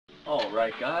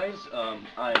Alright guys, I'm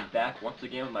back once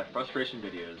again with my frustration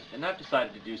videos, and I've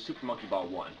decided to do Super Monkey Ball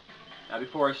 1. Now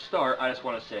before I start, I just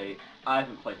want to say, I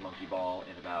haven't played Monkey Ball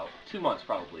in about 2 months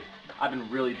probably. I've been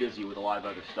really busy with a lot of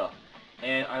other stuff.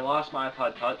 And I lost my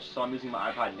iPod Touch, so I'm using my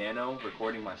iPod Nano,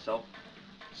 recording myself.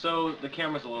 So the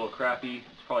camera's a little crappy,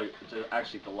 it's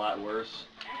actually a lot worse.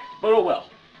 But oh well,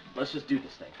 let's just do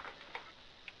this thing.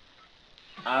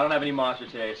 I don't have any monster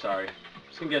today, sorry.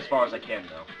 Just gonna get as far as I can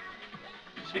though.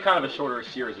 This will be kind of a shorter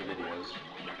series of videos.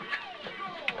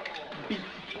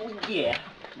 Yeah.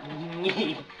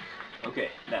 Okay,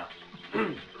 now.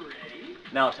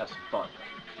 Now let's have some fun.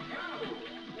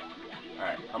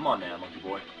 Alright, come on now, monkey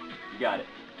boy. You got it.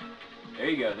 There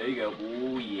you go, there you go.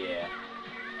 Oh yeah.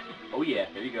 Oh yeah,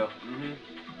 there you go.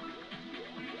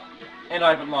 And I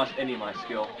haven't lost any of my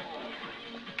skill.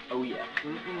 Oh yeah.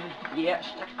 Yeah,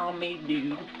 stuck on me,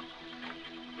 dude.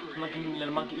 Monkey,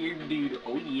 little monkey ear dude.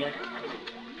 Oh yeah.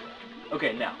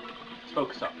 Okay, now, let's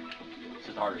focus up. This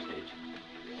is the harder stage.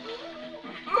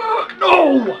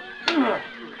 No!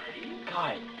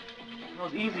 God, that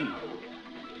was easy.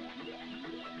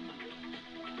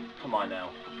 Come on now.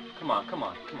 Come on, come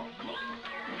on, come on, come on.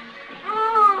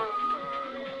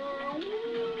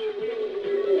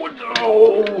 Oh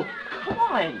no! Come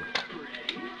on!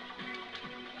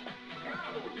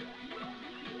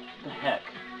 What the heck?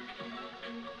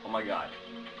 Oh my god.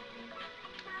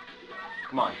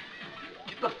 Come on.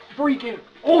 Get the freaking...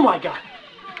 Oh my god!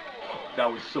 That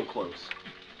was so close.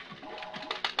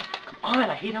 Come on,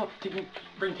 I hate how it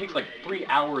freaking takes like 3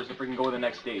 hours to freaking go to the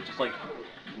next stage. Just like,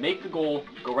 make the goal,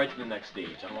 go right to the next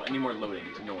stage. I don't want any more loading,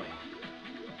 it's annoying.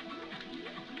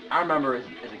 I remember as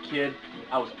a kid,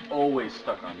 I was always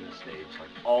stuck on this stage, like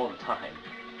all the time.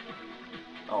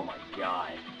 Oh my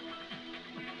god.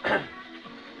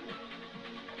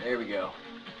 There we go.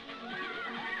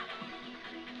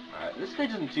 Alright, this stage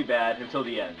isn't too bad until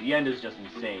the end. The end is just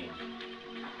insane.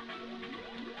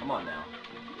 Come on now.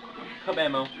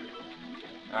 Kabamo.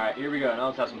 Alright, here we go. Now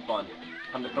let's have some fun.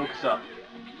 Time to focus up.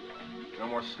 No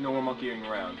more monkeying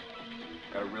around.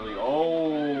 Gotta really...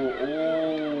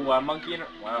 Oh, I'm monkeying...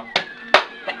 Wow.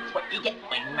 That's what you get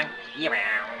when you monkey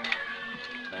around.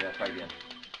 I gotta try again.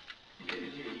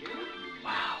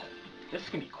 Wow. This is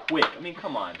gonna be quick. I mean,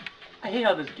 come on. I hate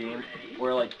how this game,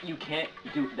 where like, you can't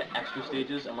do the extra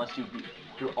stages unless you beat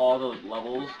through all the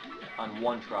levels on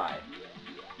one try.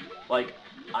 Like,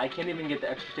 I can't even get the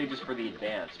extra stages for the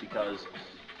advance, because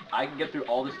I can get through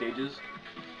all the stages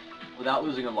without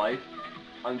losing a life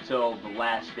until the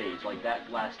last stage. Like, that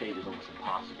last stage is almost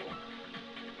impossible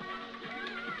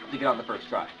to get on the first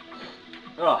try.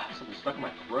 Ugh, something stuck in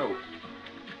my throat.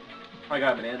 Probably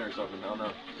got a banana or something, I don't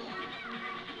know.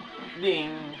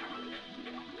 Ding!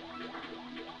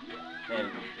 And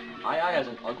II has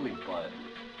an ugly butt.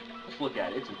 Let's look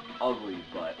at it. It's an ugly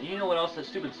butt. And you know what else? That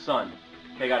stupid sun.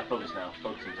 Okay, I gotta focus now.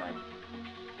 Focusing time.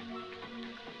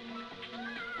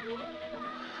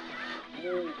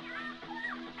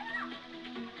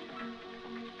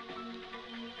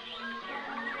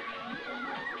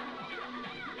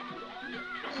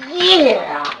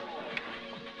 Yeah!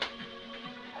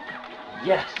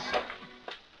 Yes!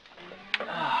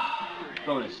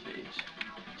 Bonus stage.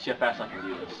 See how fast I can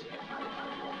do this.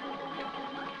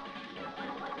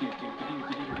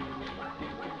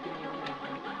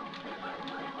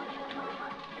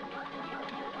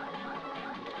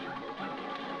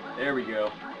 There we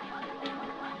go.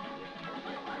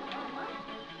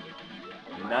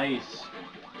 Nice.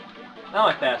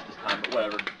 Not my fastest time, but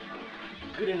whatever.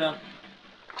 Good enough.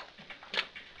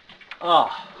 Oh,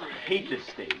 I hate this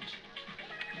stage.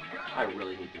 I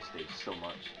really hate this stage so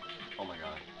much. Oh my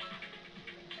god.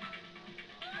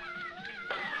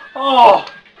 Oh!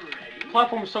 The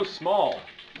platform is so small.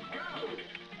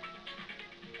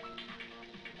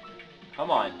 Come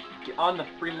on. Get on the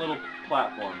free little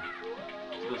platform.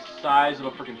 It's the size of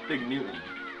a freaking Fig Newton.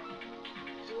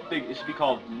 It's big. It should be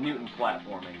called Newton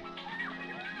platforming.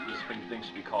 This freaking thing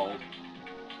should be called.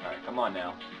 Alright, come on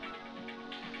now.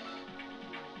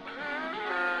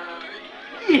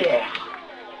 Yeah!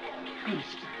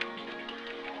 Beast.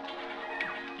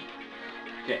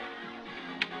 Okay.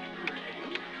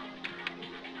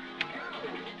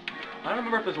 I don't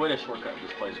remember if there's a way to shortcut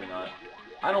this place or not.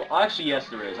 I don't... Actually, yes,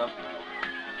 there is.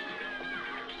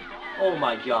 Oh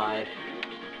my god.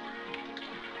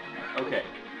 Okay.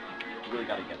 I really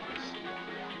gotta get this.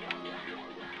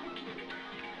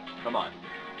 Come on.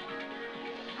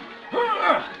 Come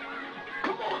on.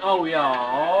 Oh,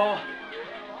 yeah.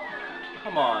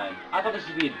 Come on. I thought this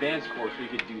was the advanced course where you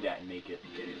could do that and make it.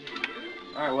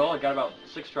 Alright, well, I got about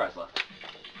 6 tries left.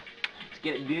 Let's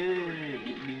get it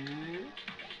done.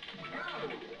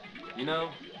 You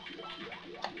know,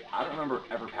 I don't remember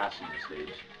ever passing this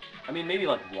stage. I mean, maybe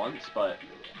like once, but